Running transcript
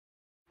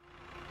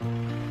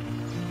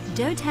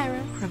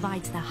doTERRA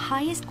provides the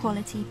highest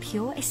quality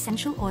pure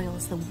essential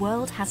oils the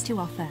world has to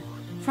offer,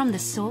 from the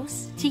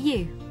source to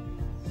you.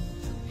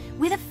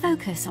 With a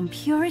focus on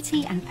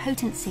purity and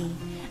potency,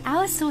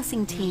 our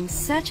sourcing team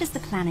searches the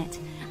planet,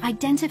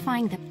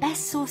 identifying the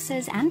best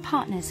sources and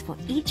partners for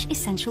each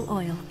essential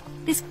oil.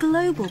 This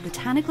global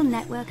botanical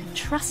network of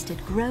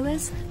trusted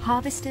growers,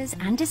 harvesters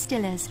and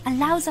distillers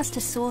allows us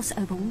to source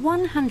over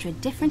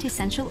 100 different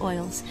essential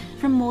oils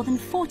from more than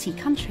 40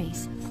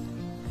 countries.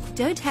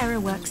 doTERRA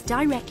works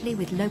directly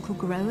with local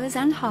growers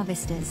and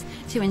harvesters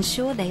to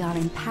ensure they are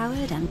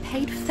empowered and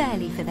paid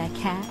fairly for their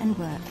care and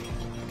work.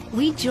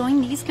 We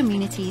join these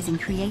communities in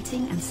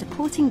creating and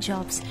supporting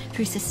jobs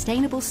through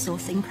sustainable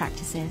sourcing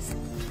practices.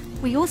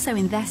 We also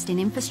invest in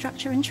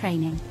infrastructure and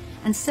training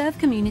and serve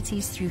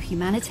communities through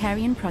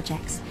humanitarian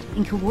projects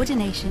in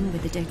coordination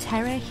with the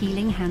doTERRA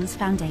Healing Hands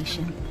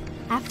Foundation.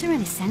 After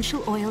an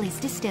essential oil is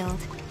distilled,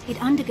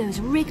 it undergoes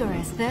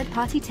rigorous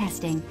third-party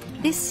testing.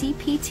 This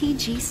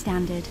CPTG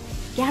standard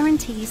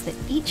guarantees that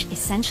each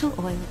essential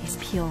oil is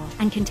pure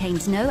and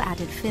contains no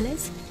added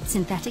fillers,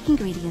 synthetic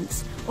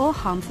ingredients, or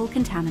harmful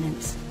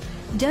contaminants.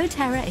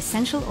 doTERRA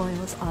essential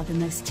oils are the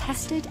most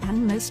tested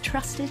and most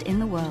trusted in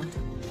the world,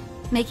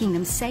 making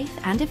them safe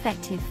and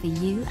effective for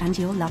you and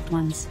your loved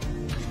ones.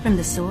 From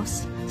the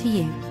source to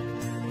you.